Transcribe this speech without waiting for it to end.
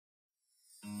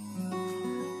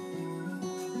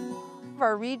of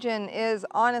our region is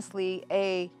honestly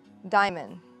a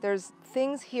diamond. There's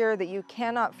things here that you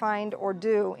cannot find or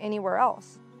do anywhere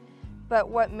else. But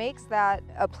what makes that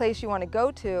a place you want to go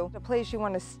to, a place you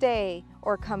want to stay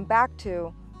or come back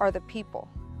to, are the people.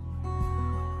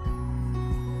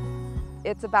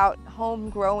 It's about home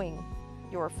growing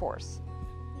your force.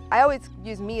 I always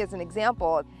use me as an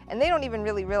example, and they don't even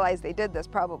really realize they did this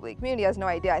probably. Community has no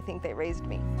idea. I think they raised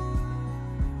me.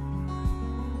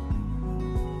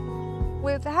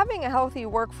 With having a healthy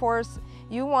workforce,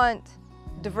 you want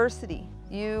diversity.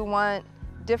 You want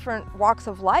different walks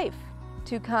of life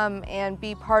to come and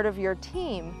be part of your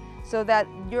team so that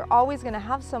you're always going to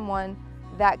have someone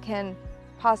that can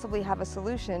possibly have a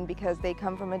solution because they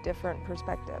come from a different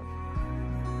perspective.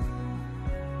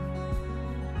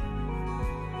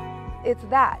 It's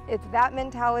that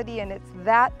mentality, and it's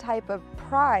that type of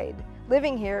pride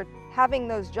living here, having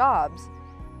those jobs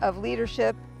of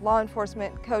leadership, law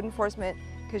enforcement, code enforcement,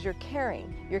 because you're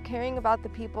caring about the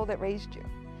people that raised you.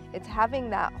 It's having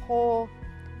that whole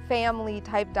family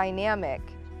type dynamic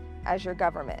as your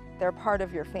government. They're part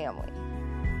of your family.